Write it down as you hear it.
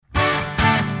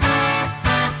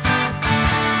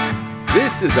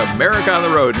This is America on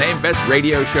the Road, named Best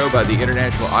Radio Show by the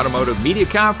International Automotive Media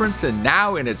Conference, and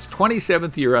now in its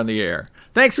 27th year on the air.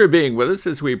 Thanks for being with us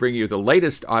as we bring you the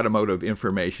latest automotive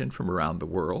information from around the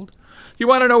world. You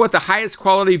want to know what the highest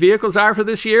quality vehicles are for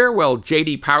this year? Well,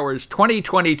 J.D. Power's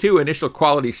 2022 initial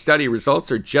quality study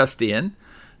results are just in,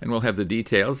 and we'll have the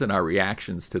details and our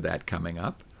reactions to that coming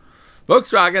up.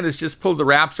 Volkswagen has just pulled the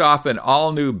wraps off an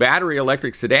all-new battery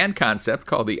electric sedan concept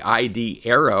called the ID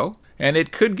Aero, and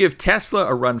it could give Tesla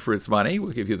a run for its money.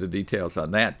 We'll give you the details on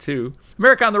that, too.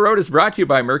 America on the Road is brought to you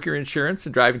by Mercury Insurance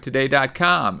and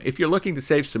DrivingToday.com. If you're looking to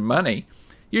save some money,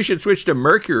 you should switch to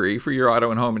Mercury for your auto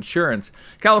and home insurance.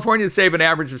 Californians save an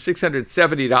average of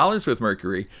 $670 with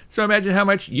Mercury, so imagine how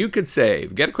much you could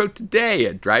save. Get a quote today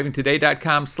at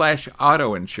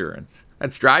DrivingToday.com/auto insurance.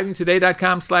 That's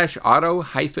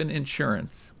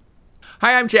DrivingToday.com/auto-insurance.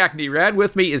 Hi, I'm Jack Nerad.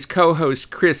 With me is co-host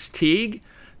Chris Teague.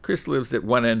 Chris lives at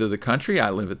one end of the country. I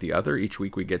live at the other. Each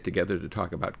week we get together to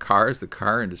talk about cars, the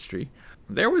car industry.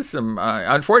 There was some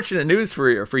unfortunate news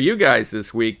for you guys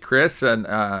this week, Chris, and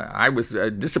I was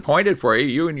disappointed for you.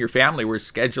 You and your family were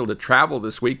scheduled to travel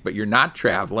this week, but you're not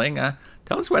traveling.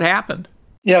 Tell us what happened.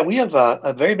 Yeah, we have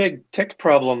a very big tick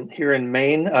problem here in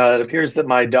Maine. It appears that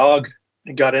my dog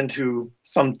got into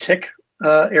some tick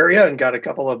area and got a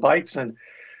couple of bites and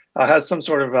has some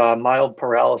sort of mild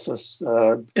paralysis,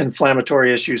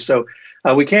 inflammatory issue. So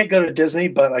we can't go to Disney,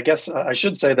 but I guess I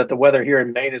should say that the weather here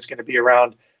in Maine is going to be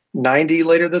around 90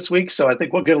 later this week. So I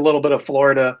think we'll get a little bit of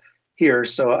Florida here.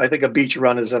 So I think a beach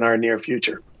run is in our near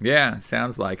future. Yeah, it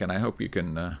sounds like, and I hope you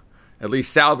can at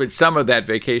least salvage some of that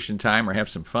vacation time or have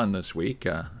some fun this week.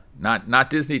 Not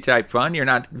Disney type fun. You're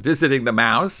not visiting the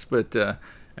mouse, but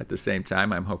at the same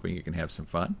time, I'm hoping you can have some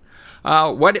fun.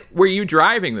 What were you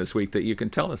driving this week that you can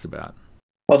tell us about?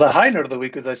 Well, the high note of the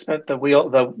week was I spent the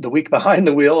week behind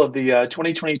the wheel of the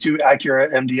 2022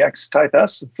 Acura MDX Type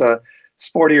S. It's a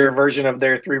sportier version of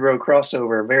their three-row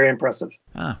crossover. Very impressive.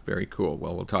 Very cool.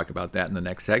 Well, we'll talk about that in the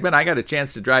next segment. I got a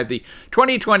chance to drive the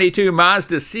 2022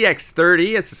 Mazda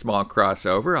CX-30. It's a small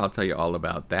crossover. I'll tell you all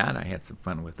about that. I had some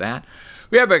fun with that.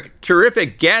 We have a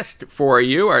terrific guest for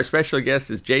you. Our special guest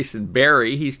is Jason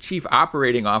Berry. He's Chief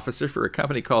Operating Officer for a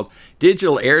company called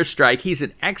Digital Airstrike. He's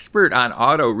an expert on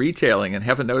auto retailing, and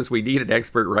heaven knows we need an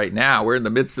expert right now. We're in the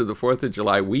midst of the 4th of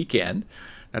July weekend.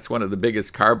 That's one of the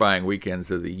biggest car buying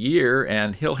weekends of the year,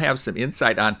 and he'll have some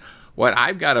insight on what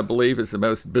I've got to believe is the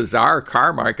most bizarre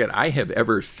car market I have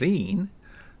ever seen.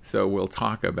 So we'll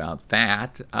talk about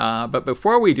that. But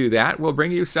before we do that, we'll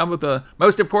bring you some of the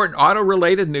most important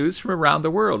auto-related news from around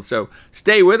the world. So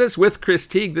stay with us with Chris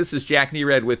Teague. This is Jack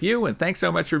Nerad with you, and thanks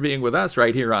so much for being with us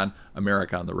right here on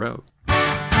America on the Road.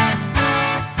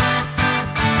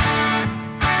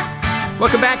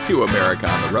 Welcome back to America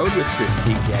on the Road with Chris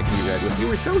Teague, Jack Nerad with you.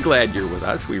 We're so glad you're with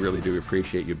us. We really do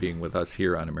appreciate you being with us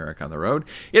here on America on the Road.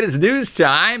 It is news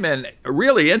time, and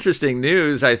really interesting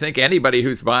news. I think anybody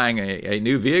who's buying a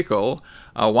new vehicle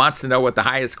wants to know what the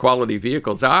highest quality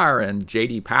vehicles are, and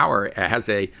J.D. Power has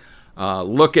a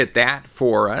look at that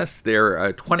for us.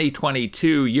 Their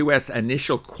 2022 U.S.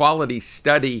 initial quality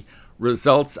study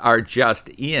results are just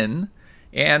in,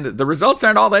 and the results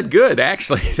aren't all that good,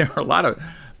 actually. There are a lot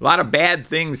of bad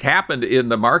things happened in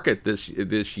the market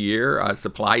this year.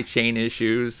 Supply chain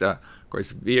issues. Of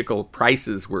course, vehicle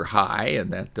prices were high,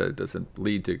 and that doesn't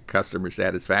lead to customer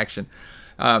satisfaction.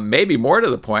 Maybe more to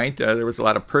the point, there was a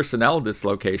lot of personnel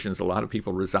dislocations. A lot of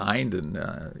people resigned, and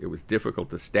it was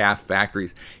difficult to staff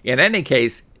factories. In any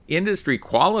case, industry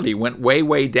quality went way,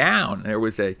 way down. There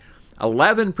was a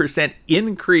 11%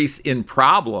 increase in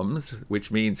problems, which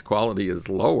means quality is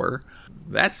lower.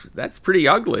 That's pretty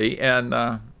ugly, and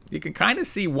you can kind of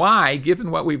see why,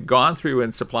 given what we've gone through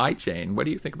in supply chain. What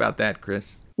do you think about that,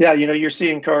 Chris? Yeah, you're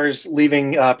seeing cars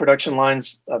leaving production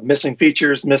lines, missing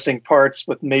features, missing parts,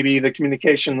 with maybe the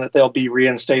communication that they'll be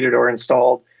reinstated or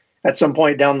installed at some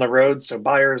point down the road. So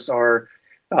buyers are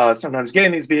sometimes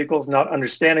getting these vehicles, not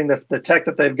understanding the tech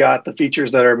that they've got, the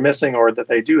features that are missing or that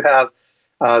they do have.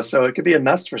 So it could be a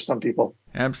mess for some people.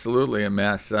 Absolutely a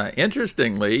mess.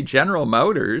 Interestingly, General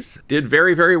Motors did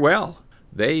very, very well.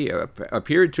 They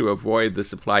appeared to avoid the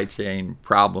supply chain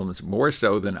problems more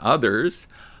so than others.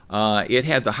 It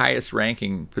had the highest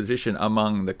ranking position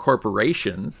among the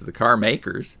corporations, the car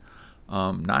makers.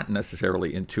 Not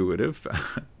necessarily intuitive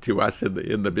to us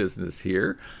in the business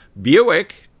here.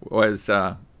 Buick was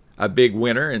a big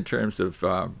winner in terms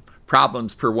of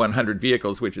problems per 100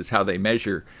 vehicles, which is how they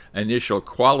measure initial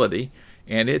quality.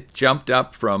 And it jumped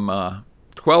up from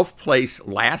 12th place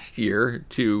last year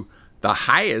to the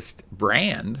highest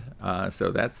brand.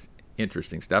 So that's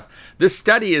Interesting stuff. This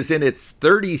study is in its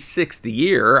 36th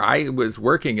year. I was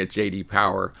working at J.D.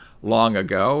 Power long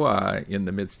ago in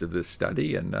the midst of this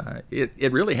study, and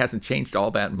it really hasn't changed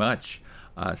all that much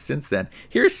since then.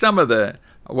 Here's some of the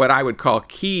what I would call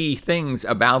key things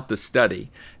about the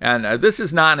study. And this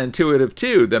is non-intuitive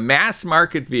too. The mass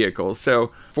market vehicles,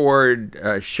 so Ford,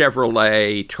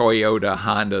 Chevrolet, Toyota,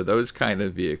 Honda, those kind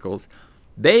of vehicles,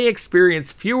 they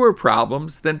experience fewer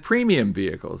problems than premium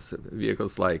vehicles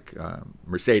like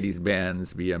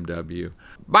Mercedes-Benz, BMW.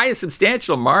 By a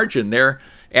substantial margin, their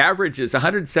average is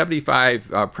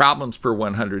 175 problems per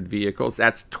 100 vehicles.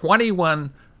 That's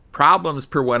 21 problems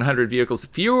per 100 vehicles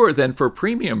fewer than for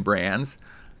premium brands.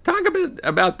 Talk a bit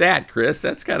about that, Chris.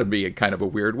 That's got to be a kind of a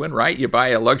weird one, right? You buy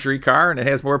a luxury car and it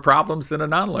has more problems than a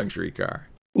non-luxury car.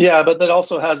 Yeah, but that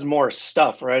also has more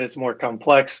stuff, right? It's more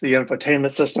complex. The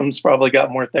infotainment system's probably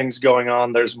got more things going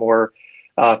on. There's more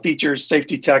features,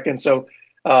 safety tech. And so,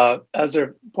 as I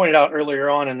pointed out earlier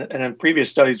on and in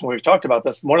previous studies when we've talked about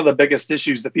this, one of the biggest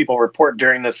issues that people report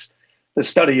during this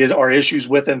study are issues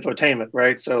with infotainment,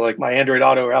 right? So like my Android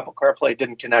Auto or Apple CarPlay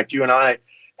didn't connect. You and I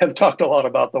have talked a lot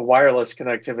about the wireless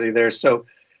connectivity there. So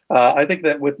I think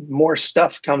that with more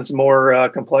stuff comes more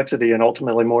complexity and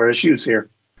ultimately more issues here.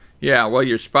 Yeah, well,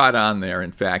 you're spot on there.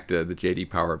 In fact, the J.D.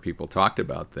 Power people talked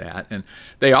about that. And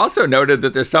they also noted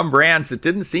that there's some brands that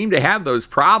didn't seem to have those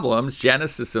problems,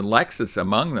 Genesis and Lexus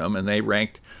among them, and they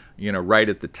ranked, right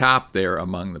at the top there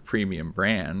among the premium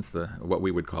brands, what we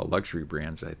would call luxury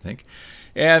brands, I think.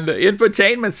 And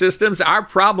infotainment systems are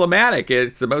problematic.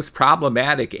 It's the most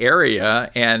problematic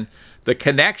area, and the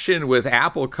connection with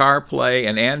Apple CarPlay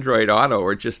and Android Auto,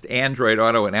 or just Android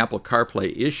Auto and Apple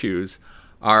CarPlay issues,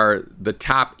 are the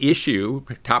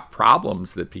top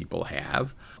problems that people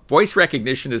have. Voice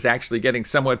recognition is actually getting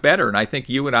somewhat better, and I think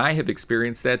you and I have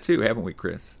experienced that too, haven't we,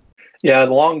 Chris? Yeah,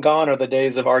 long gone are the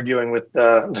days of arguing with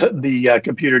the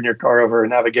computer in your car over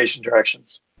navigation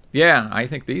directions. Yeah, I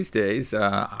think these days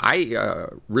I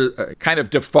kind of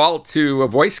default to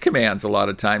voice commands a lot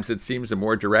of times. It seems a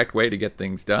more direct way to get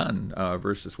things done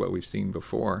versus what we've seen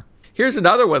before. Here's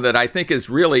another one that I think is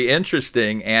really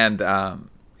interesting, and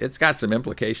it's got some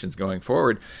implications going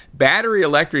forward. Battery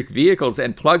electric vehicles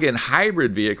and plug-in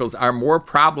hybrid vehicles are more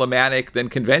problematic than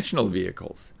conventional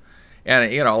vehicles.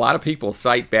 And, a lot of people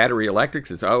cite battery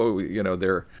electrics as,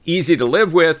 they're easy to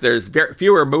live with. There's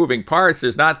fewer moving parts.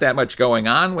 There's not that much going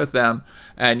on with them.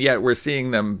 And yet we're seeing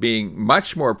them being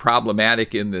much more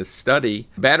problematic in this study.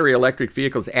 Battery electric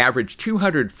vehicles average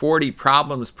 240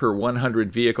 problems per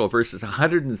 100 vehicle versus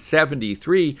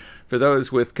 173 for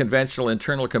those with conventional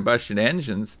internal combustion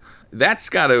engines. That's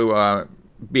got to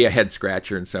be a head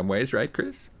scratcher in some ways, right,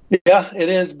 Chris? Yeah, it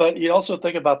is. But you also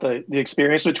think about the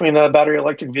experience between a battery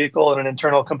electric vehicle and an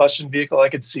internal combustion vehicle. I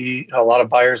could see a lot of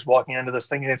buyers walking into this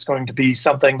thinking it's going to be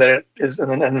something that it is,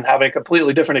 and then having a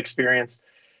completely different experience.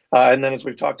 And then, as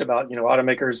we've talked about,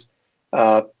 automakers,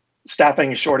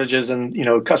 staffing shortages,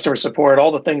 and customer support,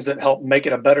 all the things that help make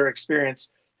it a better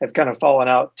experience have kind of fallen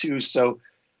out too. So,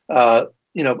 I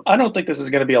don't think this is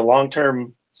going to be a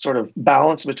long-term sort of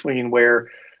balance between where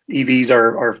EVs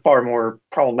are far more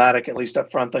problematic, at least up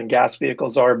front, than gas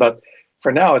vehicles are. But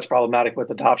for now, it's problematic with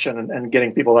adoption and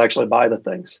getting people to actually buy the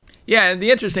things. Yeah, and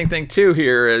the interesting thing, too,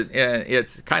 here,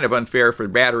 it's kind of unfair for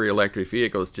battery electric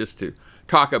vehicles just to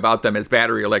talk about them as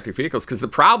battery electric vehicles, because the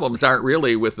problems aren't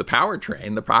really with the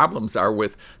powertrain. The problems are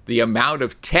with the amount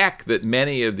of tech that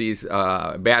many of these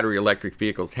battery electric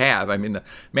vehicles have. I mean, the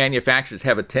manufacturers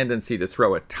have a tendency to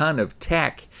throw a ton of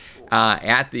tech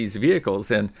at these vehicles,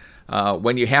 and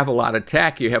when you have a lot of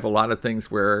tech, you have a lot of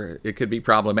things where it could be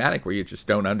problematic, where you just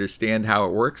don't understand how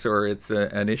it works, or it's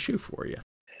an issue for you.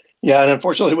 Yeah, and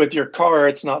unfortunately with your car,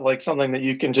 it's not like something that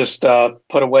you can just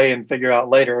put away and figure out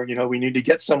later. We need to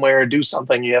get somewhere or do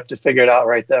something. You have to figure it out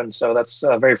right then. So that's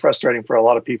very frustrating for a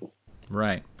lot of people.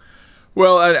 Right.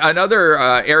 Well, another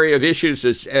area of issues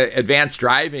is advanced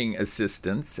driving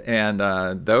assistance, and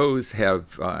those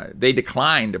they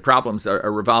declined. The problems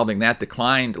are revolving that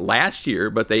declined last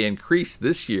year, but they increased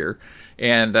this year.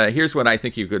 And here's what I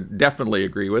think you could definitely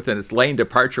agree with, and it's lane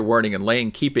departure warning and lane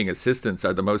keeping assistance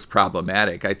are the most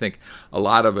problematic. I think a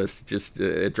lot of us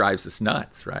it drives us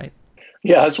nuts, right?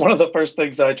 Yeah, it's one of the first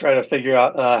things I try to figure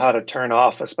out how to turn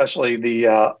off, especially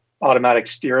the automatic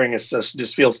steering assist.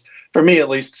 Just feels, for me at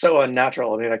least, so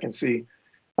unnatural. I mean, I can see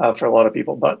for a lot of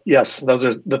people. But yes, those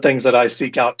are the things that I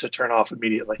seek out to turn off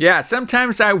immediately. Yeah,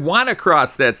 sometimes I want to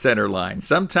cross that center line.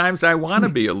 Sometimes I want to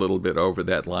be a little bit over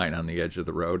that line on the edge of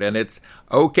the road, and it's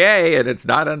okay, and it's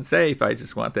not unsafe. I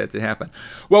just want that to happen.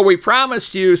 Well, we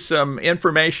promised you some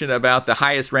information about the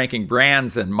highest ranking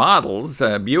brands and models.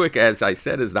 Buick, as I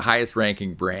said, is the highest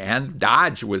ranking brand.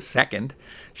 Dodge was second.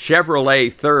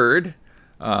 Chevrolet third.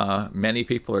 Many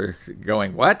people are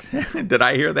going, what? Did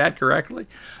I hear that correctly?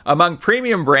 Among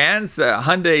premium brands,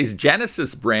 Hyundai's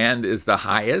Genesis brand is the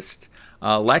highest.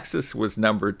 Lexus was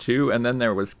number 2, and then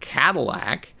there was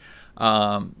Cadillac.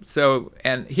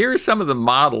 And here are some of the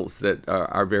models that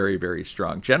are very, very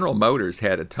strong. General Motors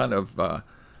had a ton of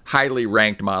highly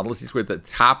ranked models. These were at the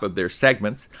top of their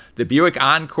segments. The Buick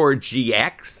Encore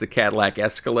GX, the Cadillac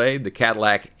Escalade, the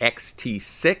Cadillac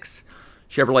XT6,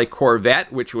 Chevrolet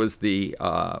Corvette, which was the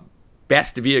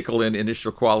best vehicle in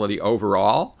initial quality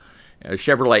overall,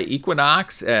 Chevrolet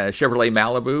Equinox, Chevrolet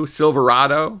Malibu,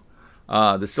 Silverado,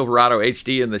 the Silverado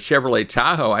HD, and the Chevrolet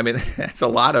Tahoe. I mean, that's a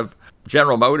lot of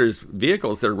General Motors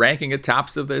vehicles that are ranking at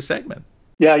tops of their segment.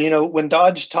 Yeah, when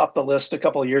Dodge topped the list a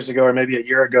couple of years ago, or maybe a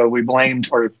year ago, we blamed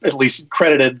or at least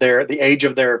credited the age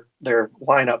of their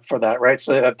lineup for that, right?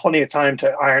 So they had plenty of time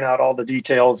to iron out all the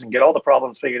details and get all the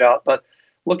problems figured out. But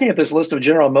looking at this list of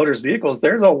General Motors vehicles,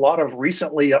 there's a lot of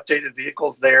recently updated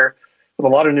vehicles there with a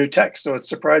lot of new tech. So it's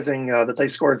surprising that they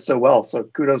scored so well. So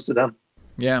kudos to them.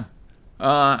 Yeah.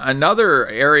 Another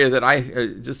area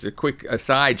that just a quick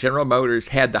aside, General Motors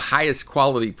had the highest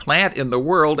quality plant in the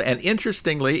world. And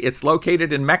interestingly, it's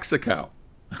located in Mexico.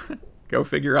 Go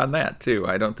figure on that, too.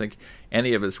 I don't think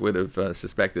any of us would have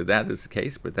suspected that is the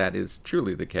case, but that is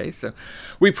truly the case. So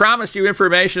we promised you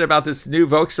information about this new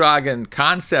Volkswagen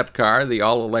concept car, the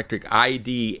all-electric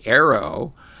ID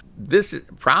Aero. This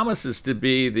promises to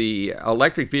be the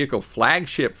electric vehicle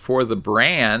flagship for the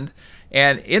brand.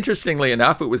 And interestingly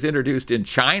enough, it was introduced in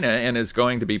China and is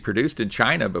going to be produced in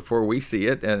China before we see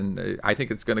it. And I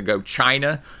think it's going to go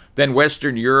China, then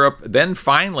Western Europe, then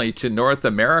finally to North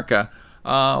America.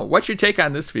 What's your take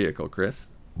on this vehicle, Chris?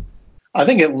 I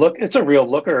think it's a real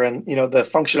looker, and the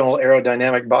functional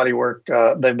aerodynamic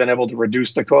bodywork. They've been able to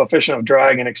reduce the coefficient of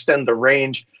drag and extend the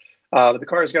range. But the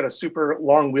car's got a super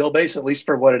long wheelbase, at least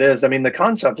for what it is. I mean, the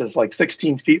concept is like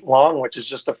 16 feet long, which is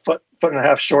just a foot and a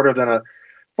half shorter than a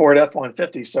Ford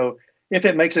F-150. So if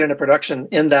it makes it into production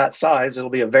in that size, it'll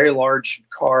be a very large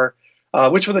car,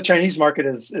 which for the Chinese market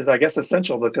is I guess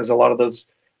essential, because a lot of those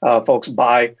folks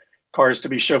buy cars to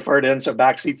be chauffeured in. So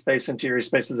backseat space, interior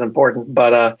space is important.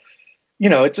 But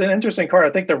it's an interesting car. I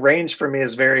think the range for me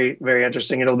is very, very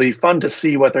interesting. It'll be fun to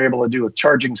see what they're able to do with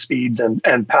charging speeds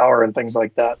and power and things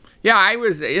like that. Yeah, I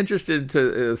was interested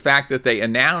to the fact that they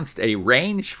announced a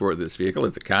range for this vehicle.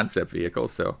 It's a concept vehicle,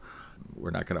 so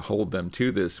we're not going to hold them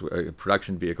to this. A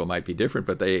production vehicle might be different,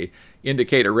 but they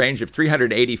indicate a range of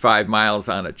 385 miles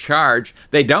on a charge.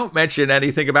 They don't mention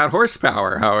anything about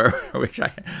horsepower, however, which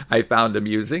I found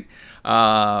amusing.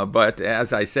 But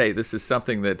as I say, this is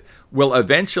something that will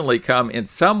eventually come in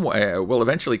some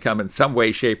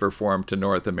way, shape, or form to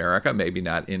North America. Maybe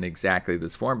not in exactly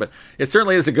this form, but it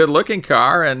certainly is a good-looking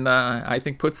car, and I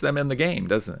think puts them in the game,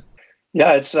 doesn't it?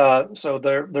 Yeah, it's so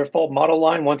their full model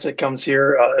line, once it comes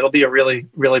here, it'll be a really,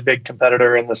 really big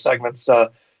competitor in the segments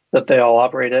that they all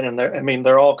operate in. And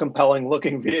they're all compelling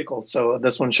looking vehicles. So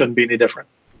this one shouldn't be any different.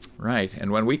 Right.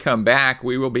 And when we come back,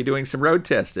 we will be doing some road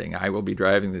testing. I will be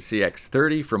driving the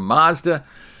CX-30 from Mazda.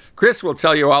 Chris will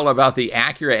tell you all about the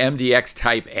Acura MDX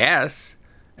Type S,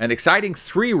 an exciting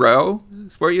 3-row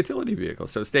sport utility vehicle.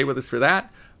 So stay with us for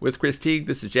that. With Chris Teague,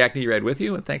 this is Jack Nerad with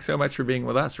you, and thanks so much for being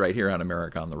with us right here on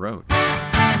America on the Road.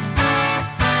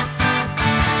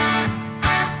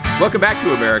 Welcome back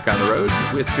to America on the Road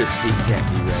with Chris Teague, Jack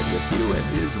Nerad with you,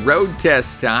 and it is road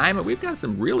test time. We've got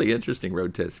some really interesting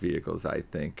road test vehicles, I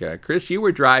think. Chris, you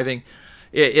were driving.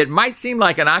 It might seem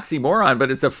like an oxymoron, but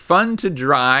it's a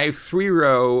fun-to-drive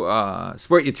 3-row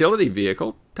sport utility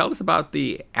vehicle. Tell us about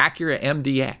the Acura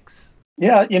MDX.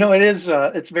 Yeah, it is.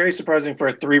 It's very surprising for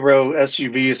a 3-row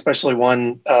SUV, especially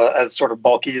one as sort of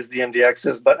bulky as the MDX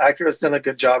is. But Acura's done a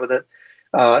good job with it,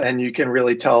 and you can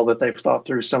really tell that they've thought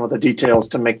through some of the details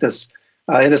to make this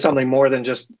into something more than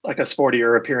just like a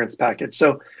sportier appearance package.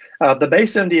 So the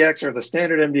base MDX or the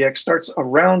standard MDX starts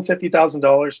around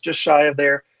 $50,000, just shy of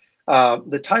there.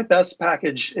 The Type S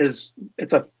package it's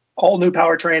a all new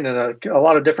powertrain and a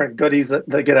lot of different goodies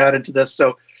that get added to this.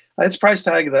 So its price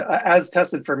tag, that as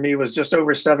tested for me, was just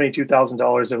over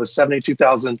 $72,000. It was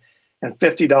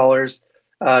 $72,050.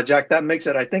 Jack, that makes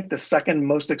it, I think, the second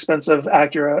most expensive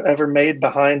Acura ever made,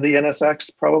 behind the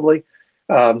NSX, probably.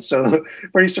 So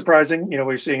pretty surprising.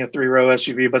 We're seeing a 3-row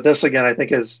SUV, but this again, I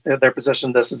think is they're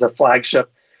positioned this as a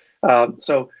flagship.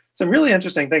 So some really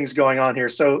interesting things going on here.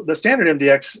 So the standard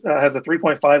MDX has a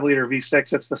 3.5 liter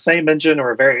V6. It's the same engine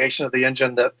or a variation of the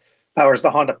engine that powers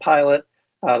the Honda Pilot,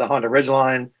 the Honda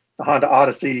Ridgeline, the Honda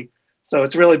Odyssey. So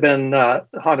it's really been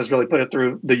Honda's really put it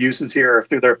through the uses here,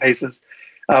 through their paces.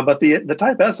 But the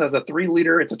Type S has a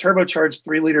 3-liter. It's a turbocharged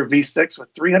 3-liter V6 with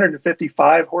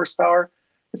 355 horsepower.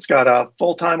 It's got a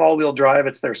full-time all-wheel drive.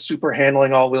 It's their super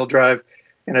handling all-wheel drive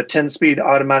and a 10-speed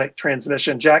automatic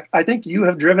transmission. Jack, I think you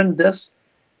have driven this.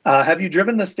 Have you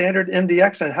driven the standard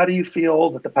MDX, and how do you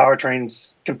feel that the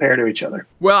powertrains compare to each other?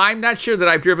 Well, I'm not sure that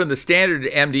I've driven the standard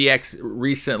MDX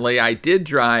recently. I did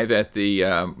drive at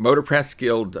the Motor Press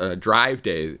Guild Drive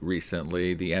Day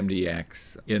recently, the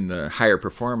MDX in the higher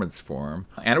performance form,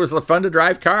 and it was a fun to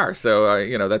drive car. So,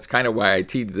 that's kind of why I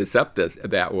teed this up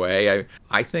that way.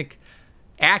 I think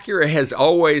Acura has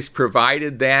always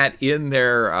provided that in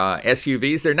their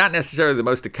SUVs. They're not necessarily the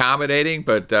most accommodating,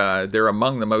 but they're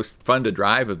among the most fun to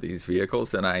drive of these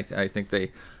vehicles, and I think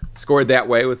they scored that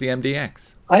way with the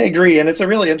MDX. I agree, and it's a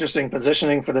really interesting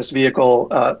positioning for this vehicle.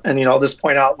 And I'll just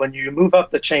point out, when you move up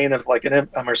the chain of like a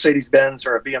Mercedes-Benz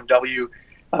or a BMW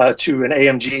to an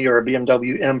AMG or a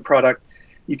BMW M product,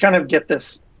 you kind of get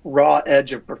this raw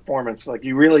edge of performance. Like,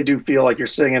 you really do feel like you're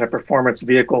sitting in a performance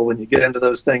vehicle when you get into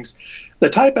those things. The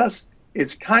Type S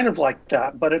is kind of like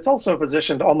that, but it's also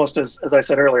positioned almost as I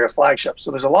said earlier, a flagship.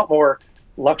 So there's a lot more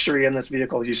luxury in this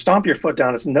vehicle. You stomp your foot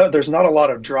down. There's not a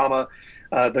lot of drama.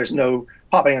 There's no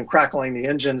popping and crackling. The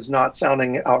engine's not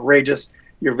sounding outrageous.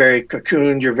 You're very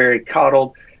cocooned. You're very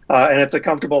coddled. And it's a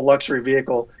comfortable luxury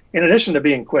vehicle. In addition to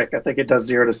being quick, I think it does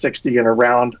 0 to 60 in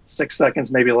around 6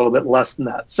 seconds, maybe a little bit less than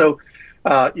that. So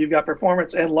you've got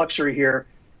performance and luxury here.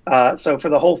 So for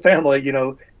the whole family,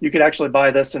 you could actually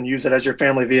buy this and use it as your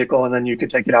family vehicle, and then you could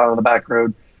take it out on the back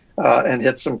road and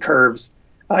hit some curves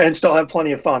and still have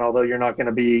plenty of fun, although you're not going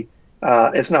to be,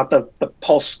 it's not the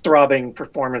pulse-throbbing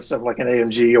performance of like an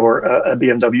AMG or a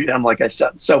BMW M, like I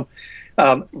said. So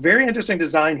very interesting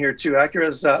design here, too.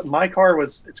 Acura's, my car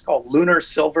it's called Lunar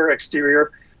Silver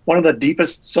exterior, one of the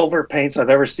deepest silver paints I've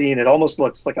ever seen. It almost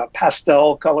looks like a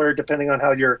pastel color, depending on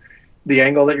how the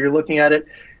angle that you're looking at it.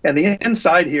 And the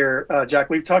inside here, Jack,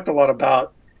 we've talked a lot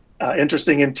about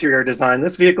interesting interior design.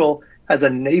 This vehicle has a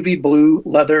navy blue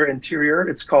leather interior.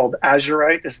 It's called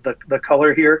Azurite is the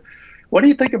color here. What do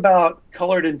you think about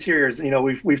colored interiors?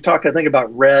 We've talked, I think,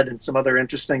 about red and some other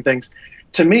interesting things.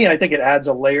 To me, I think it adds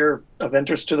a layer of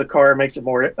interest to the car, makes it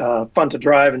more fun to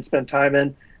drive and spend time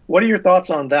in. What are your thoughts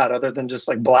on that, other than just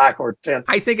like black or tan?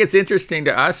 I think it's interesting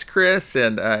to us, Chris,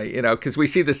 and, because we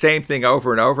see the same thing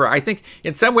over and over. I think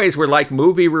in some ways we're like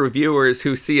movie reviewers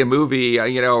who see a movie,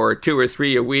 or 2 or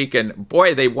 3 a week, and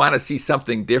boy, they want to see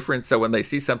something different. So when they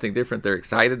see something different, they're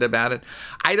excited about it.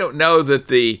 I don't know that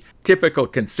the typical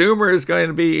consumer is going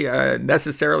to be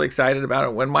necessarily excited about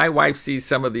it. When my wife sees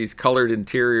some of these colored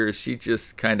interiors, she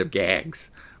just kind of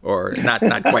gags. Or not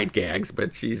quite gags,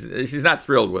 but she's not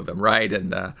thrilled with them, right?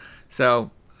 And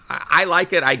so I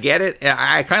like it. I get it.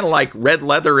 I kind of like red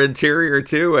leather interior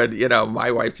too. And my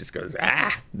wife just goes,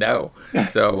 no.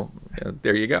 So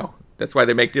there you go. That's why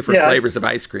they make different flavors of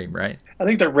ice cream, right? I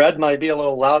think the red might be a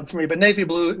little loud for me, but navy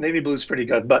blue is pretty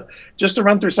good. But just to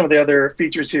run through some of the other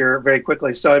features here very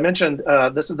quickly. So I mentioned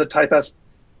this is the Type S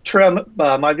trim.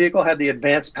 My vehicle had the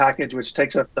advanced package, which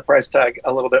takes up the price tag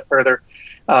a little bit further.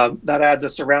 That adds a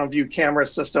surround view camera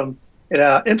system.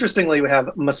 Interestingly, we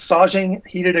have massaging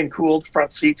heated and cooled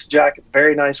front seats, Jack. It's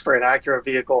very nice for an Acura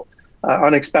vehicle,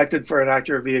 unexpected for an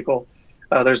Acura vehicle.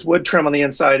 There's wood trim on the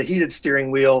inside, a heated steering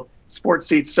wheel, sports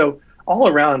seats. So all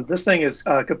around, this thing is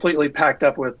completely packed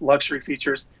up with luxury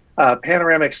features.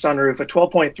 Panoramic sunroof, a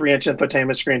 12.3-inch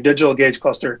infotainment screen, digital gauge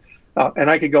cluster, and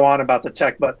I could go on about the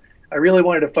tech, but I really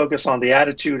wanted to focus on the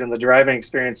attitude and the driving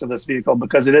experience of this vehicle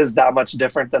because it is that much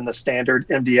different than the standard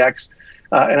MDX.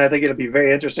 And I think it'll be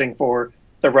very interesting for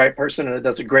the right person, and it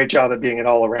does a great job at being an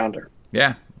all-arounder.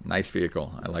 Yeah, nice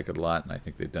vehicle. I like it a lot, and I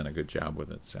think they've done a good job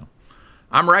with it. So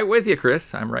I'm right with you,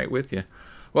 Chris. I'm right with you.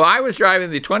 Well, I was driving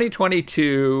the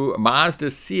 2022 Mazda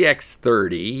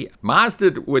CX-30.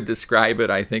 Mazda would describe it,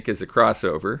 I think, as a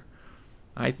crossover.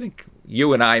 I think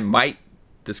you and I might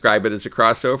describe it as a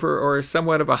crossover or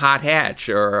somewhat of a hot hatch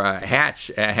or a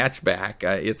hatchback.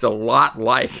 It's a lot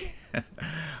like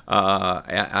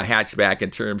a hatchback in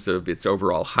terms of its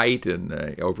overall height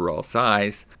and overall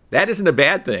size. That isn't a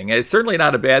bad thing. It's certainly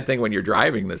not a bad thing when you're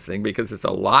driving this thing because it's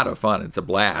a lot of fun. It's a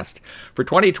blast. For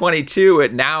 2022,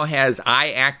 it now has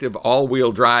iActive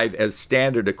all-wheel drive as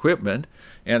standard equipment.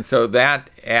 And so that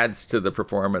adds to the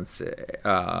performance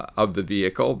of the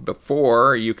vehicle.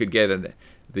 Before, you could get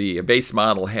the base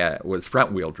model was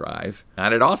front-wheel drive.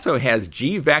 And it also has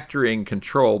G-vectoring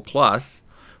control plus,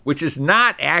 which is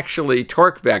not actually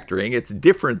torque vectoring. It's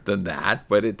different than that,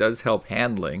 but it does help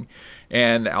handling.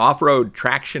 And off-road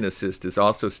traction assist is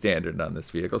also standard on this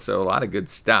vehicle, so a lot of good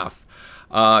stuff.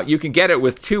 You can get it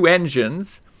with two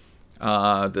engines.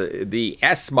 The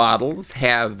S models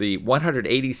have the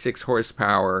 186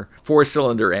 horsepower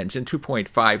four-cylinder engine,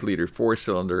 2.5 liter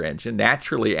four-cylinder engine,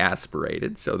 naturally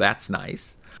aspirated, so that's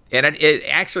nice. And it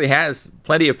actually has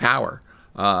plenty of power.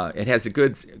 It has a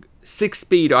good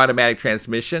 6-speed automatic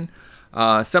transmission.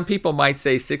 Some people might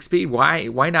say 6-speed.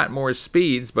 Why not more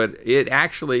speeds? But it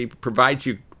actually provides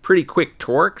you pretty quick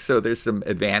torque, so there's some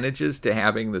advantages to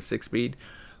having the 6-speed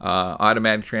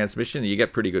automatic transmission. You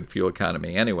get pretty good fuel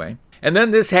economy anyway. And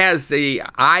then this has the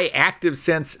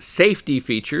iActiveSense safety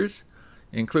features,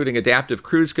 including adaptive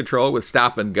cruise control with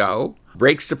stop and go,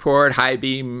 brake support, high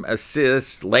beam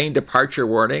assist, lane departure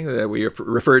warning that we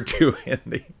referred to in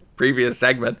the previous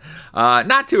segment.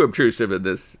 Not too obtrusive in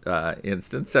this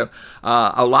instance. So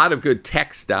a lot of good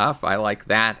tech stuff. I like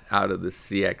that out of the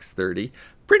CX-30.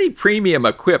 Pretty premium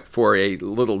equipped for a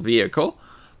little vehicle.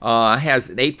 Has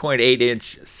an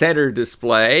 8.8-inch center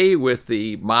display with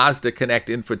the Mazda Connect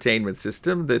infotainment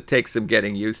system that takes some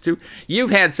getting used to. You've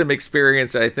had some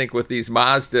experience, I think, with these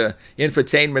Mazda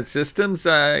infotainment systems.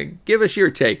 Give us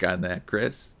your take on that,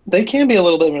 Chris. They can be a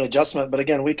little bit of an adjustment, but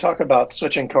again, we talk about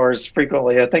switching cars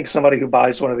frequently. I think somebody who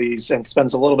buys one of these and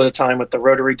spends a little bit of time with the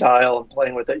rotary dial and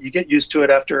playing with it, you get used to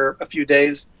it after a few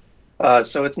days.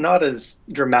 So it's not as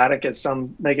dramatic as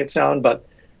some make it sound, but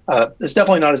it's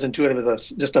definitely not as intuitive as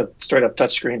just a straight-up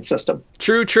touchscreen system.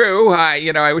 True.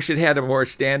 I wish it had a more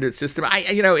standard system.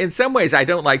 In some ways, I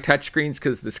don't like touchscreens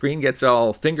because the screen gets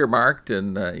all finger-marked,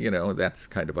 and, that's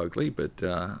kind of ugly, but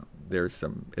there's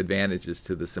some advantages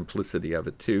to the simplicity of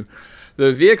it, too.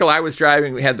 The vehicle I was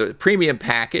driving had the premium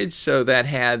package, so that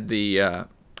had the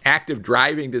active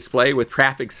driving display with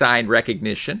traffic sign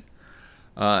recognition.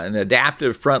 An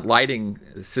adaptive front lighting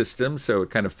system, so it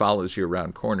kind of follows you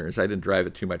around corners. I didn't drive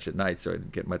it too much at night, so I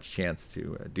didn't get much chance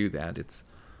to do that. It's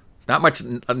not much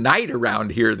a night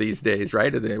around here these days,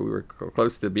 right? We were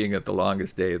close to being at the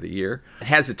longest day of the year. It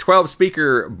has a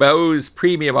 12-speaker Bose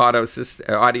premium audio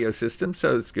system,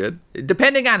 so it's good.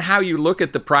 Depending on how you look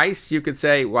at the price, you could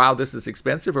say, wow, this is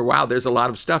expensive, or wow, there's a lot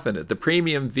of stuff in it. The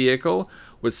premium vehicle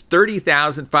was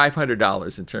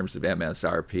 $30,500 in terms of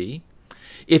MSRP.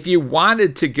 If you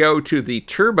wanted to go to the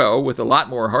turbo with a lot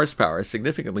more horsepower,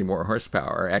 significantly more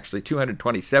horsepower, actually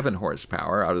 227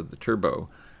 horsepower out of the turbo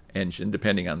engine,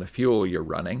 depending on the fuel you're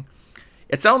running,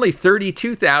 it's only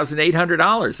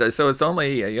 $32,800. So it's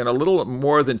only a little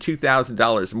more than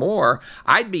 $2,000 more.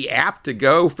 I'd be apt to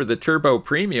go for the turbo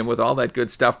premium with all that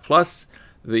good stuff, plus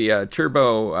the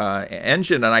turbo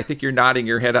engine, and I think you're nodding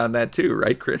your head on that too,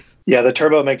 right, Chris? Yeah, the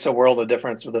turbo makes a world of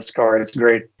difference with this car. It's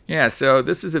great. Yeah, so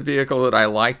this is a vehicle that I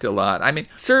liked a lot. I mean,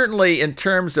 certainly in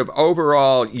terms of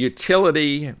overall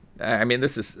utility,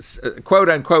 this is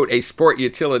quote-unquote a sport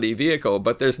utility vehicle,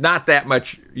 but there's not that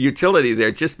much utility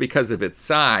there just because of its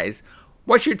size.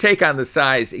 What's your take on the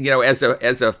size?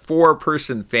 As a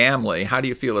four-person family, how do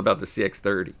you feel about the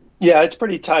CX-30? Yeah, it's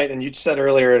pretty tight, and you said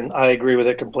earlier, and I agree with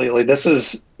it completely. This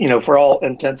is, for all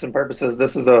intents and purposes,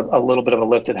 this is a little bit of a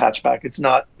lifted hatchback. It's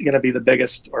not going to be the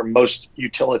biggest or most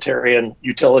utilitarian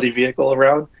utility vehicle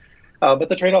around, but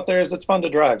the trade-off there is it's fun to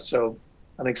drive, so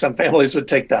I think some families would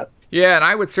take that. Yeah, and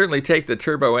I would certainly take the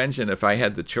turbo engine if I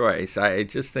had the choice. I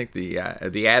just think the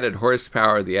added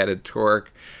horsepower, the added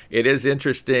torque, it is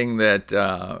interesting that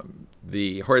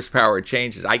the horsepower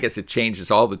changes. I guess it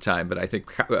changes all the time, but I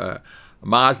think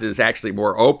Mazda is actually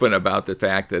more open about the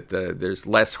fact that there's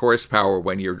less horsepower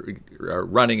when you're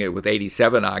running it with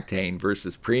 87 octane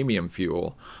versus premium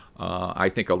fuel. I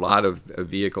think a lot of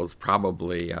vehicles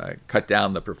probably cut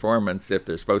down the performance if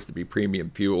they're supposed to be premium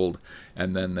fueled,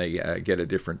 and then they get a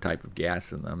different type of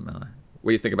gas in them. What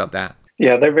do you think about that?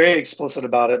 Yeah, they're very explicit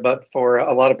about it, but for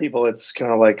a lot of people, it's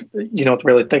kind of like you don't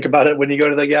really think about it when you go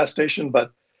to the gas station.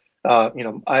 But I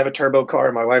have a turbo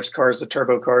car. My wife's car is a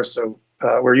turbo car, so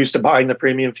we're used to buying the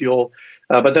premium fuel.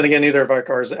 But then again, neither of our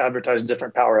cars advertise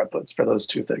different power outputs for those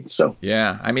two things. So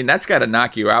yeah, that's got to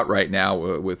knock you out right now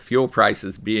with fuel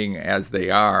prices being as they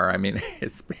are.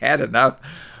 It's bad enough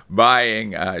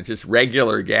buying just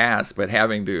regular gas, but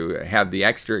having to have the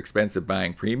extra expense of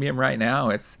buying premium right now,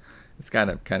 it's got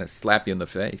to kind of slap you in the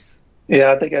face.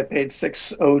 Yeah, I think I paid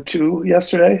 $602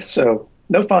 yesterday, so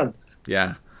no fun.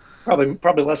 Yeah.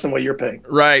 Probably less than what you're paying.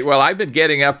 Right. Well, I've been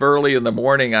getting up early in the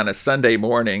morning on a Sunday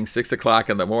morning, 6 o'clock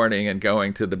in the morning, and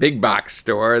going to the big box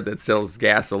store that sells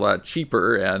gas a lot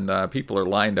cheaper. And people are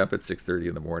lined up at 6:30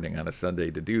 in the morning on a Sunday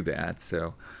to do that.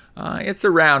 So it's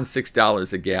around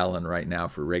 $6 a gallon right now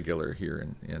for regular here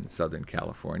in Southern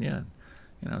California.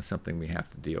 Something we have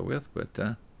to deal with.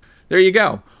 But there you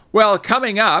go. Well,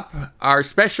 coming up, our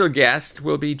special guest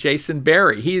will be Jason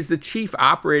Berry. He is the Chief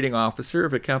Operating Officer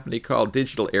of a company called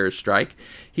Digital Airstrike.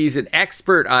 He's an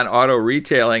expert on auto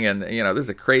retailing, and this is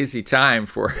a crazy time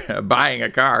for buying a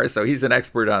car, so he's an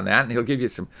expert on that, and he'll give you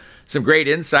some great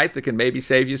insight that can maybe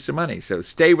save you some money. So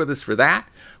stay with us for that.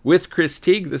 With Chris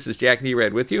Teague, this is Jack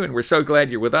Nerad with you, and we're so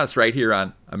glad you're with us right here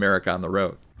on America on the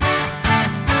Road.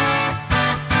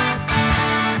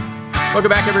 Welcome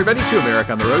back, everybody, to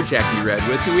America on the Road. Jack Nerad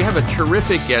with you. We have a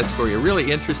terrific guest for you, a really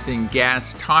interesting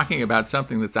guest talking about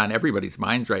something that's on everybody's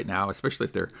minds right now, especially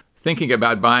if they're thinking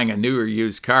about buying a new or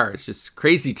used car. It's just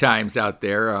crazy times out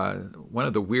there. One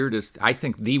of the weirdest, I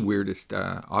think the weirdest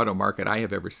auto market I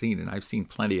have ever seen, and I've seen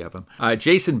plenty of them.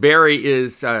 Jason Berry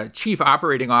is Chief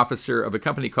Operating Officer of a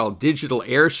company called Digital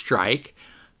Airstrike.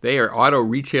 They are auto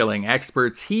retailing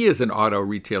experts. He is an auto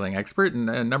retailing expert.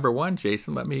 And number one,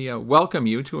 Jason, let me welcome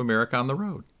you to America on the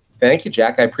Road. Thank you,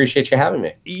 Jack. I appreciate you having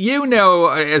me. You know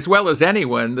as well as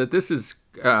anyone that this is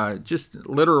just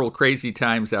literal crazy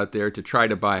times out there to try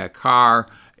to buy a car.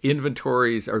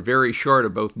 Inventories are very short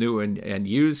of both new and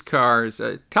used cars.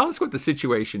 Tell us what the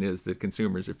situation is that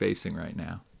consumers are facing right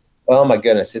now. Oh my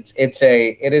goodness, it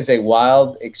is a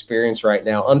wild experience right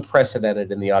now,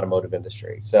 unprecedented in the automotive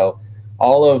industry. So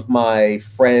all of my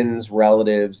friends,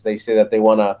 relatives, they say that they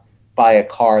want to buy a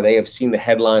car. They have seen the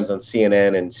headlines on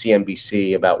CNN and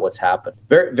CNBC about what's happened.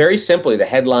 Very, very simply, the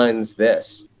headline's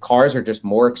this: cars are just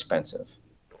more expensive.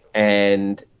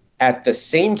 And at the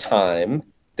same time,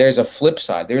 there's a flip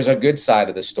side. There's a good side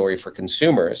of the story for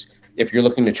consumers. If you're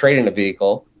looking to trade in a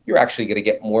vehicle, you're actually going to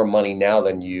get more money now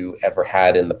than you ever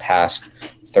had in the past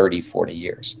 30, 40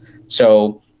 years.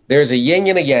 So there's a yin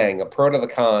and a yang, a pro to the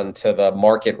con to the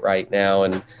market right now.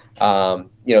 And,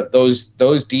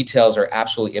 those details are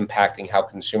absolutely impacting how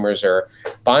consumers are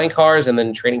buying cars and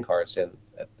then trading cars at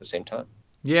the same time.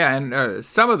 Yeah, and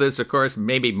some of this, of course,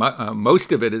 maybe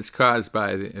most of it is caused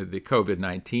by the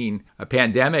COVID-19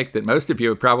 pandemic that most of you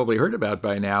have probably heard about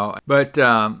by now. But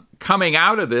coming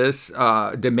out of this,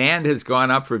 demand has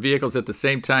gone up for vehicles. At the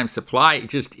same time, supply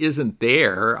just isn't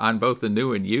there on both the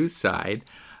new and used side.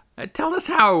 Tell us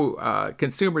how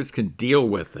consumers can deal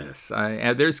with this.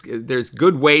 And there's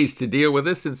good ways to deal with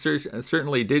this, and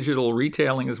certainly digital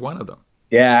retailing is one of them.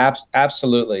 Yeah,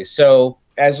 absolutely. So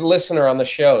as a listener on the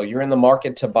show, you're in the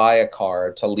market to buy a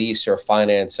car, to lease or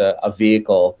finance a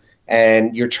vehicle,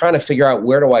 and you're trying to figure out,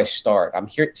 where do I start? I'm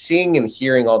seeing and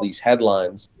hearing all these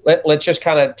headlines. Let's just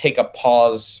kind of take a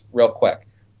pause real quick.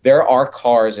 There are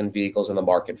cars and vehicles in the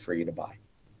market for you to buy.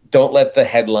 Don't let the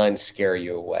headlines scare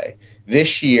you away.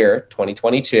 This year,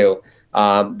 2022,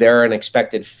 there are an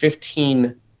expected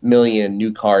 15 million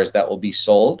new cars that will be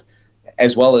sold,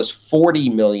 as well as 40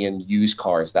 million used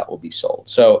cars that will be sold.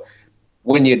 So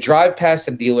when you drive past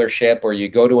a dealership or you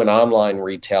go to an online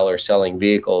retailer selling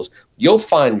vehicles, you'll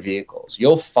find vehicles,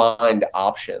 you'll find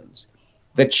options.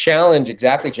 The challenge,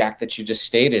 exactly, Jack, that you just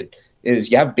stated, is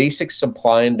you have basic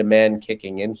supply and demand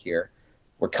kicking in here.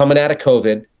 We're coming out of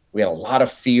COVID. We had a lot of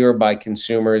fear by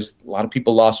consumers. A lot of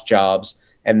people lost jobs,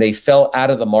 and they fell out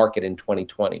of the market in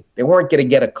 2020. They weren't going to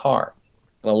get a car.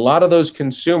 And a lot of those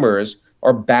consumers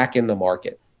are back in the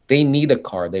market. They need a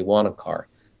car. They want a car.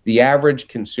 The average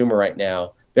consumer right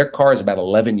now, their car is about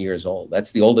 11 years old.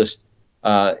 That's the oldest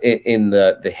in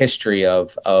the history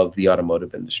of the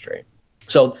automotive industry.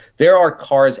 So there are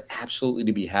cars absolutely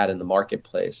to be had in the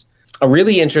marketplace. A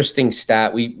really interesting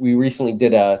stat, we recently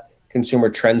did a consumer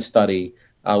trend study.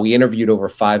 We interviewed over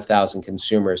 5,000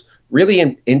 consumers. Really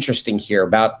interesting here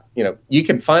about, you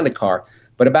can find a car,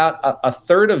 but about a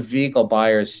third of vehicle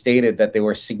buyers stated that they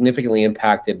were significantly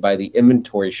impacted by the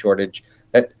inventory shortage,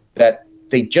 that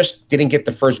they just didn't get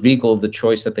the first vehicle of the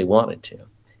choice that they wanted to.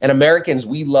 And Americans,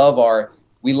 we love our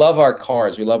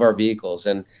cars, we love our vehicles,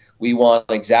 and we want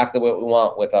exactly what we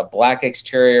want, with a black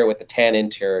exterior, with a tan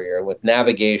interior, with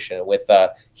navigation, with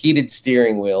a heated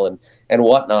steering wheel and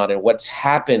whatnot. And what's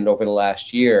happened over the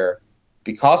last year,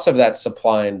 because of that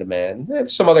supply and demand,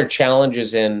 there's some other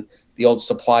challenges in the old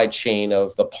supply chain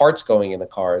of the parts going into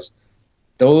cars.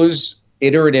 Those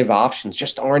iterative options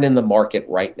just aren't in the market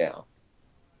right now.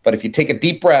 But if you take a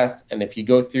deep breath and if you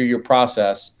go through your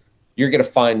process, you're going to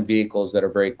find vehicles that are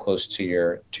very close to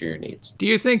your needs. Do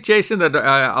you think, Jason, that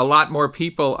a lot more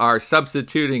people are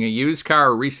substituting a used car,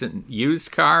 a recent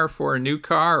used car, for a new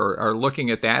car, or are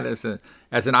looking at that as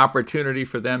an opportunity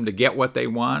for them to get what they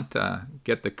want,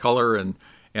 get the color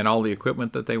and all the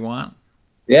equipment that they want?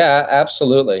 Yeah,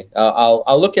 absolutely.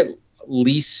 I'll look at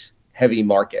lease heavy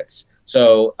markets.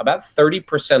 So about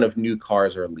 30% of new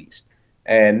cars are leased,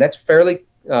 and that's fairly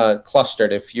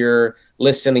clustered. If you're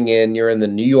listening in, you're in the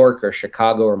New York or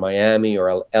Chicago or Miami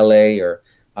or LA or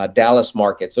Dallas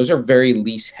markets. Those are very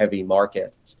lease heavy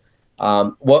markets.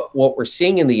 What we're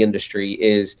seeing in the industry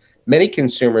is many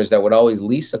consumers that would always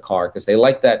lease a car because they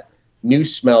like that new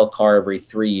smell car every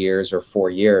 3 years or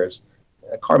 4 years.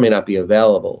 A car may not be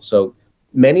available. So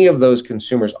many of those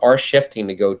consumers are shifting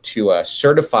to go to a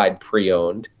certified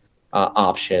pre-owned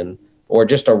option or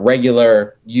just a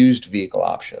regular used vehicle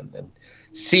option. And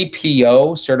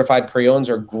CPO, certified pre-owns,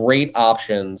 are great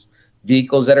options,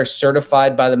 vehicles that are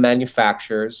certified by the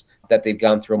manufacturers, that they've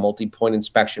gone through a multi-point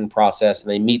inspection process and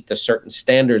they meet the certain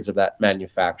standards of that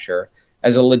manufacturer,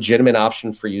 as a legitimate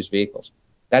option for used vehicles.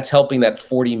 That's helping that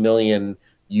 40 million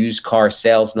used car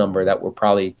sales number that we're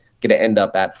probably going to end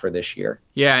up at for this year.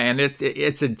 Yeah, and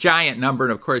it's a giant number.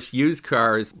 And of course, used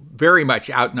cars very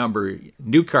much outnumber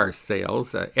new car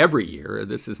sales every year.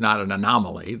 This is not an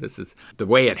anomaly. This is the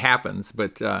way it happens.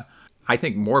 But I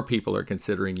think more people are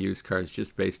considering used cars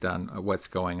just based on what's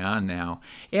going on now.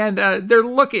 And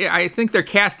I think they're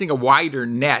casting a wider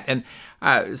net. And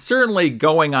certainly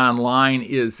going online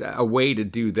is a way to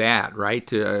do that, right?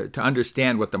 To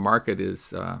understand what the market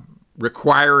is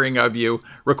requiring of you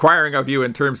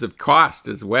in terms of cost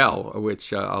as well,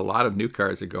 which a lot of new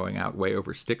cars are going out way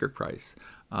over sticker price.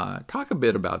 Talk a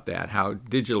bit about that, how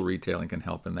digital retailing can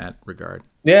help in that regard.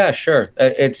 Yeah, sure.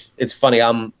 It's funny.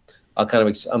 I'm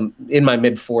in my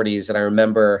mid 40s, and I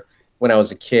remember when I was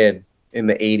a kid in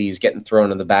the 80s getting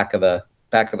thrown in the back of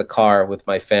the car with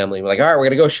my family. We're like, all right, we're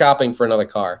going to go shopping for another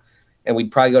car. And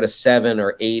we'd probably go to 7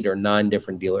 or 8 or 9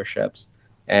 different dealerships.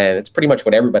 And it's pretty much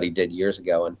what everybody did years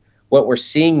ago. And what we're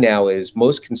seeing now is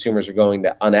most consumers are going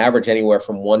to, on average, anywhere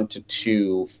from 1 to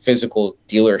 2 physical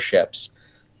dealerships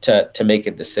to make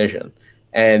a decision.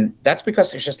 And that's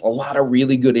because there's just a lot of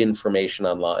really good information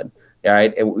online. All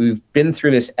right. And we've been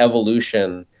through this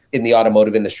evolution in the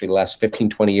automotive industry the last 15,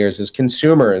 20 years as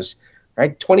consumers,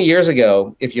 right? 20 years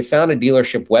ago, if you found a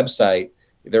dealership website,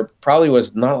 there probably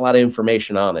was not a lot of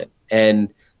information on it.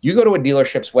 And you go to a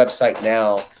dealership's website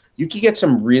now, you can get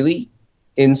some really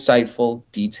insightful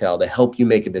detail to help you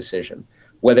make a decision,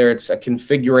 whether it's a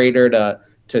configurator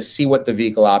to see what the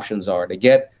vehicle options are, to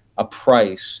get a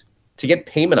price, to get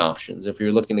payment options if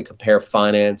you're looking to compare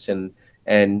finance and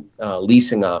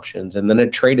leasing options, and then a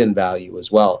trade-in value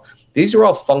as well. These are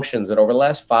all functions that over the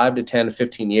last 5 to 10,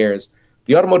 15 years,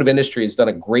 the automotive industry has done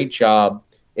a great job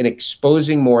in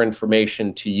exposing more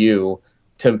information to you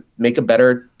to make a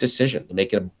better decision, to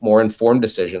make a more informed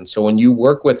decision. So when you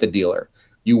work with a dealer,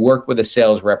 you work with a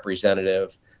sales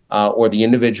representative or the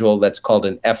individual that's called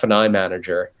an F&I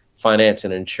manager, finance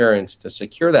and insurance, to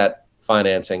secure that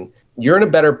financing, you're in a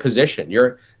better position.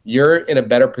 You're in a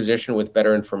better position with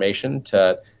better information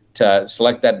to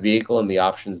select that vehicle and the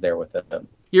options there within them.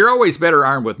 You're always better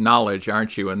armed with knowledge,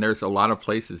 aren't you? And there's a lot of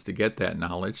places to get that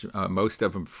knowledge, most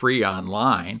of them free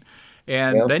online.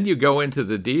 And then you go into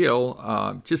the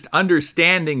deal just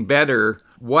understanding better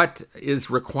what is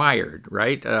required,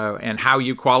 right? And how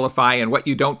you qualify and what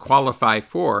you don't qualify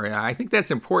for. And I think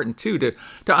that's important, too, to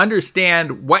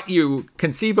understand what you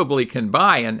conceivably can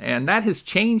buy. And that has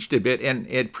changed a bit, and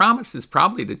it promises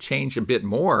probably to change a bit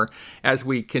more as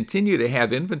we continue to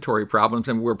have inventory problems,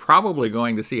 and we're probably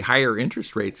going to see higher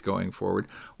interest rates going forward.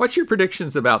 What's your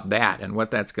predictions about that and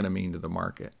what that's going to mean to the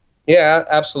market? Yeah,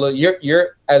 absolutely.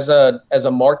 You're as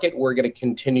a market, we're going to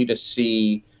continue to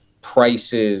see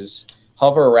prices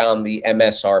hover around the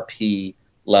MSRP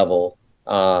level,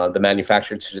 the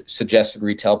manufacturer suggested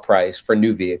retail price for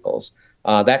new vehicles.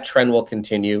 That trend will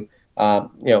continue.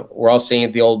 We're all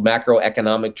seeing the old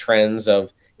macroeconomic trends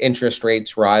of interest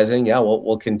rates rising. Yeah,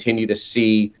 we'll continue to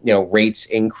see rates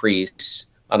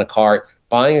increase on a car.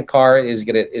 Buying a car is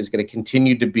gonna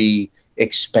continue to be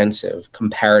expensive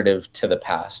comparative to the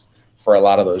past for a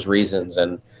lot of those reasons.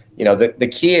 And the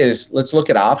key is, let's look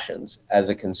at options as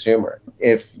a consumer.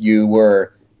 If you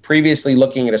were previously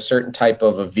looking at a certain type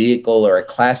of a vehicle or a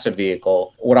class of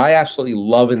vehicle, what I absolutely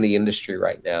love in the industry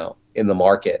right now in the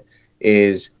market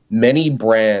is many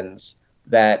brands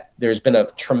that there's been a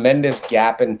tremendous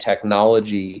gap in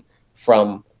technology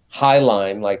from high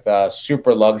line, like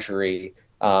super luxury,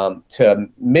 to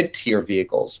mid-tier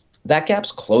vehicles. that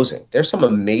gap's closing. There's some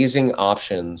amazing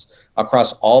options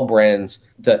across all brands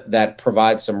that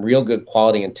provide some real good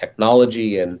quality and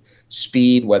technology and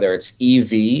speed, whether it's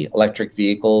EV, electric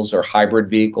vehicles, or hybrid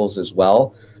vehicles as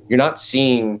well. You're not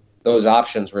seeing those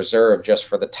options reserved just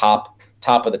for the top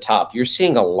of the top. You're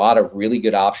seeing a lot of really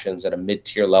good options at a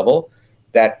mid-tier level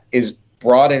that is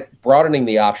broadening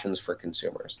the options for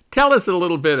consumers. Tell us a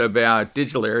little bit about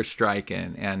Digital Airstrike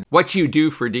and what you do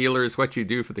for dealers, what you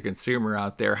do for the consumer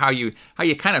out there, how you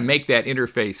kind of make that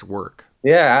interface work.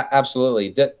 Yeah,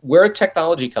 absolutely. We're a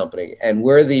technology company, and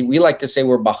we like to say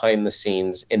we're behind the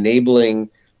scenes, enabling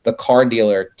the car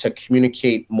dealer to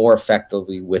communicate more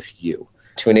effectively with you,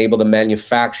 to enable the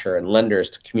manufacturer and lenders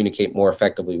to communicate more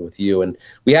effectively with you. And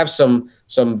we have some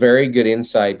very good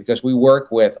insight because we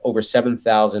work with over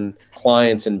 7,000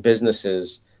 clients and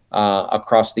businesses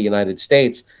across the United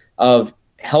States of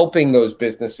helping those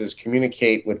businesses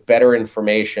communicate with better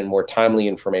information, more timely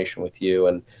information with you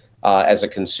and as a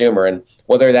consumer. And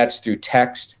whether that's through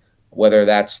text, whether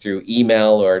that's through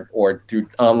email or through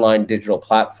online digital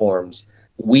platforms,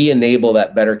 we enable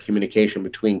that better communication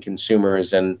between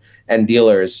consumers and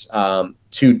dealers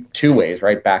two ways,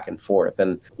 right, back and forth.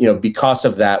 And because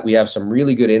of that, we have some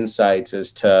really good insights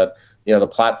as to the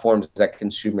platforms that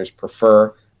consumers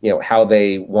prefer, how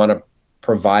they want to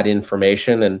provide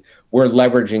information, and we're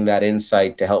leveraging that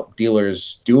insight to help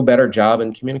dealers do a better job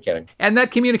in communicating. And that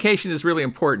communication is really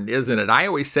important, isn't it? I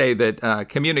always say that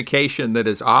communication that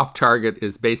is off target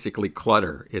is basically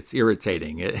clutter. It's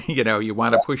irritating. You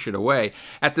want to push it away.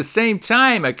 At the same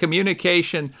time, a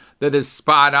communication that is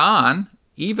spot on,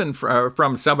 even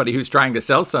from somebody who's trying to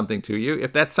sell something to you,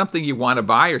 if that's something you want to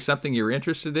buy or something you're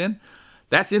interested in,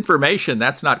 that's information.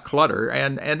 That's not clutter.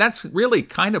 And that's really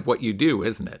kind of what you do,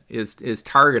 isn't it? Is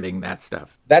targeting that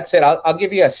stuff. That's it. I'll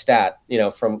give you a stat,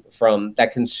 from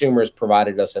that consumers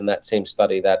provided us in that same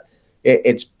study that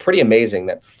it's pretty amazing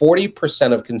that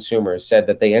 40% of consumers said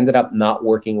that they ended up not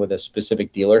working with a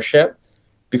specific dealership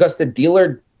because the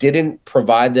dealer didn't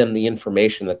provide them the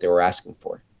information that they were asking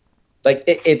for. Like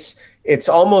it's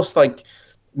almost like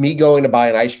me going to buy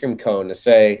an ice cream cone to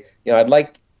say, I'd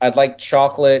like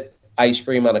chocolate ice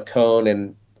cream on a cone,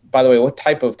 and by the way, what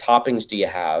type of toppings do you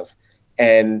have?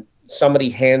 And somebody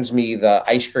hands me the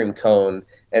ice cream cone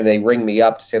and they ring me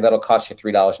up to say that'll cost you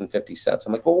 $3.50.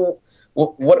 I'm like, well,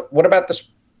 what about the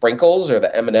sprinkles or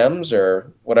the M&Ms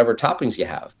or whatever toppings you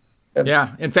have?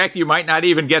 Yeah. In fact, you might not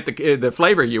even get the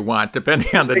flavor you want,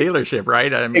 depending on the dealership,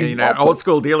 right? I mean, exactly. An old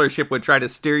school dealership would try to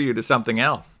steer you to something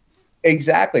else.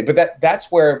 Exactly. But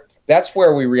that's where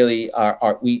we really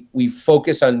are. We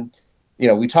focus on,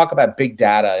 we talk about big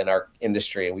data in our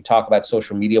industry, and we talk about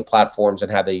social media platforms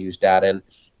and how they use data. And,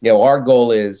 our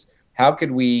goal is how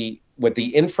could we, with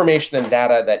the information and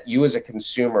data that you as a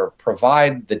consumer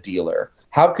provide the dealer,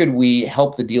 how could we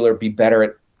help the dealer be better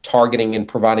at targeting and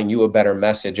providing you a better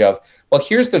message of, well,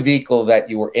 here's the vehicle that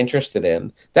you were interested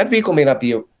in. That vehicle may not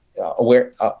be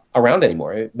around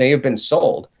anymore. It may have been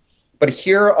sold, but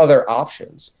here are other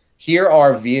options. Here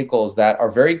are vehicles that are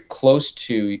very close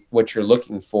to what you're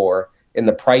looking for in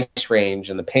the price range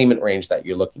and the payment range that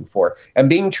you're looking for, and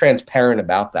being transparent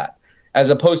about that, as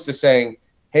opposed to saying,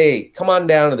 hey, come on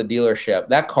down to the dealership,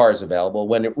 that car is available,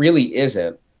 when it really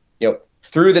isn't.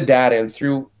 Through the data and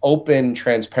through open,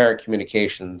 transparent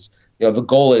communications, the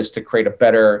goal is to create a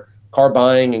better car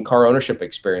buying and car ownership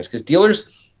experience, because dealers,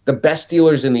 the best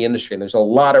dealers in the industry, and there's a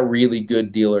lot of really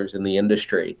good dealers in the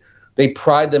industry, they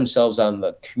pride themselves on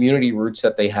the community roots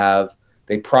that they have.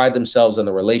 They pride themselves on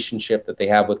the relationship that they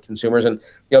have with consumers. And,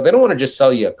 they don't want to just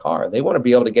sell you a car. They want to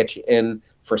be able to get you in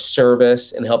for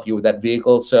service and help you with that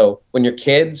vehicle. So when your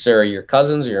kids or your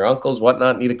cousins or your uncles,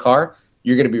 whatnot, need a car,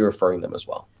 you're going to be referring them as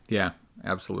well. Yeah,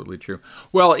 absolutely true.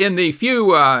 Well, in the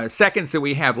few seconds that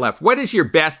we have left, what is your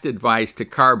best advice to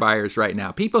car buyers right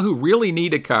now? People who really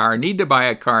need a car, need to buy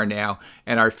a car now,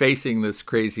 and are facing this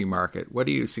crazy market. What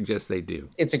do you suggest they do?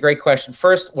 It's a great question.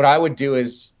 First, what I would do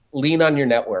is lean on your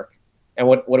network. And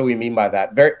what do we mean by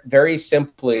that? Very, very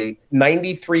simply,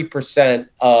 93%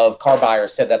 of car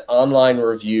buyers said that online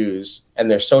reviews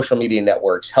and their social media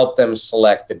networks help them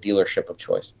select the dealership of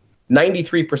choice.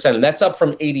 93%, and that's up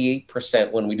from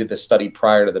 88% when we did the study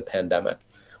prior to the pandemic.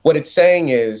 What it's saying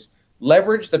is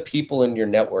leverage the people in your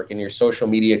network, in your social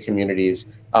media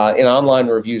communities, in online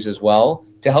reviews as well,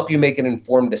 to help you make an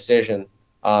informed decision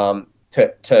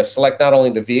to select not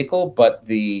only the vehicle, but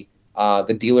the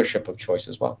dealership of choice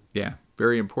as well. Yeah,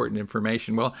 very important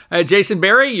information. Well, Jason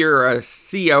Berry, you're a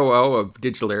COO of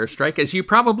Digital Airstrike, as you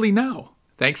probably know.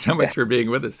 Thanks so much for being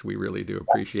with us. We really do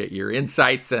appreciate your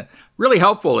insights. Really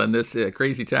helpful in this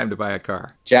crazy time to buy a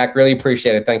car. Jack, really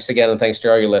appreciate it. Thanks again, and thanks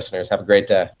to all your listeners. Have a great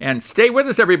day. And stay with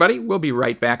us, everybody. We'll be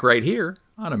right back right here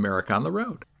on America on the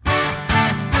Road.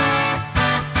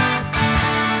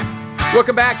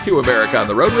 Welcome back to America on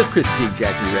the Road with Chris Teague,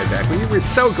 Jackie Redback with you. We're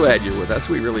so glad you're with us.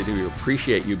 We really do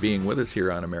appreciate you being with us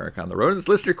here on America on the Road. It's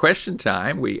listener question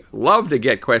time. We love to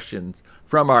get questions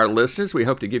from our listeners. We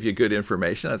hope to give you good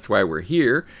information. That's why we're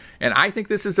here. And I think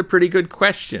this is a pretty good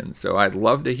question, so I'd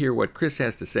love to hear what Chris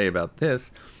has to say about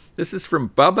this. This is from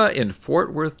Bubba in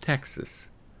Fort Worth, Texas.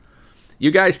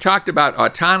 You guys talked about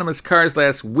autonomous cars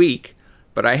last week,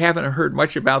 but I haven't heard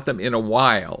much about them in a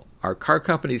while. Are car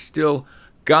companies still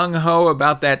gung-ho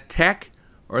about that tech,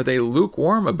 or are they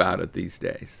lukewarm about it these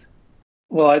days?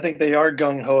 Well, I think they are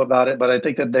gung-ho about it, but I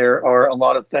think that there are a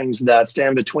lot of things that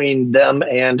stand between them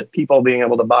and people being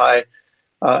able to buy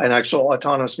an actual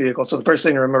autonomous vehicle. So the first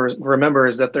thing to remember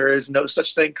is that there is no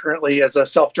such thing currently as a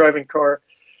self-driving car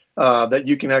that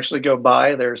you can actually go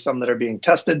buy. There are some that are being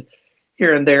tested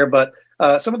here and there, but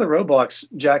some of the roadblocks,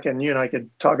 Jack, and you and I could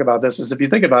talk about this, is if you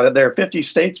think about it, there are 50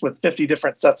 states with 50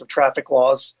 different sets of traffic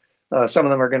laws. Some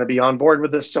of them are going to be on board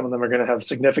with this. Some of them are going to have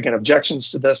significant objections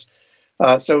to this.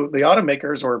 So the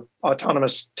automakers or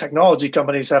autonomous technology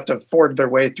companies have to ford their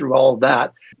way through all of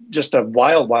that. Just a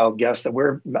wild guess that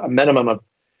we're a minimum of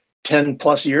 10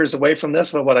 plus years away from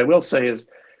this. But what I will say is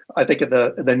I think in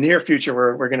the near future,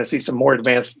 we're going to see some more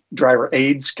advanced driver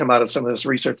aids come out of some of this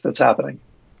research that's happening.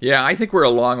 Yeah, I think we're a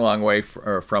long way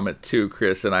from it too,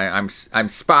 Chris, and I'm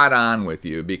spot on with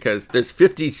you because there's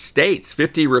 50 states,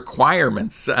 50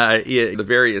 requirements in the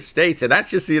various states, and that's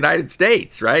just the United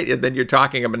States, right? And then you're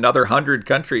talking of another 100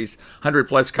 countries, 100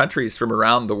 plus countries from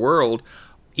around the world,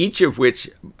 each of which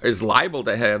is liable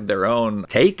to have their own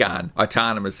take on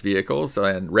autonomous vehicles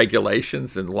and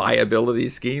regulations and liability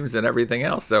schemes and everything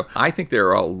else. So I think there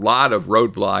are a lot of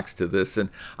roadblocks to this. And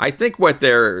I think what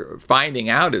they're finding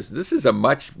out is this is a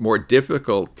much more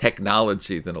difficult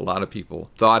technology than a lot of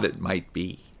people thought it might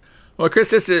be. Well,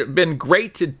 Chris, this has been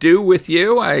great to do with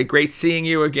you. Great seeing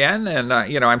you again. And,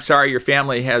 I'm sorry your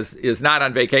family is not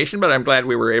on vacation, but I'm glad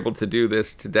we were able to do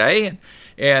this today.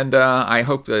 And I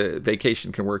hope the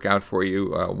vacation can work out for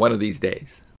you one of these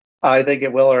days. I think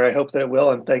it will, or I hope that it will.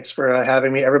 And thanks for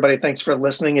having me. Everybody, thanks for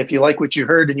listening. If you like what you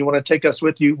heard and you want to take us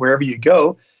with you wherever you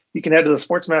go, you can head to the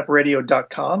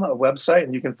sportsmapradio.com website,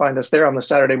 and you can find us there on the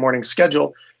Saturday morning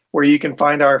schedule, where you can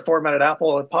find our formatted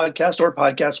Apple podcast or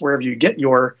podcast wherever you get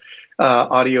your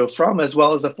audio from, as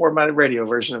well as the formatted radio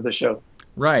version of the show.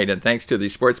 Right, and thanks to the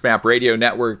SportsMap Radio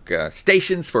Network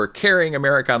stations for carrying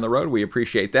America on the Road. We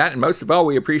appreciate that, and most of all,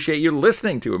 we appreciate you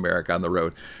listening to America on the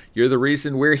Road. You're the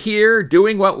reason we're here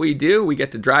doing what we do. We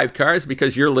get to drive cars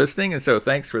because you're listening, and so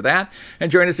thanks for that.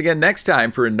 And join us again next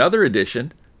time for another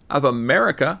edition of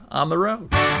America on the Road.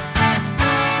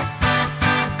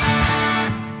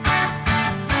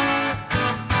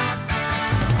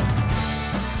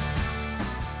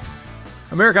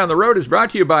 America on the Road is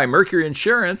brought to you by Mercury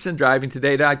Insurance and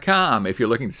DrivingToday.com. If you're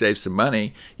looking to save some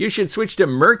money, you should switch to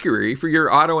Mercury for your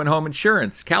auto and home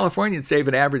insurance. Californians save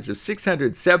an average of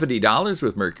 $670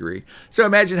 with Mercury. So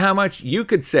imagine how much you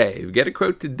could save. Get a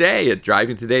quote today at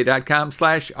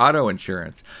DrivingToday.com/auto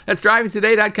insurance. That's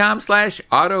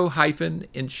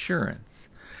DrivingToday.com/auto-insurance.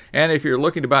 And if you're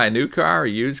looking to buy a new car or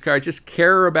used car, just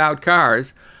care about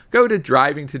cars, go to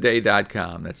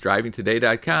DrivingToday.com. That's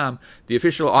DrivingToday.com, the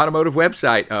official automotive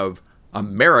website of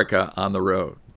America on the Road.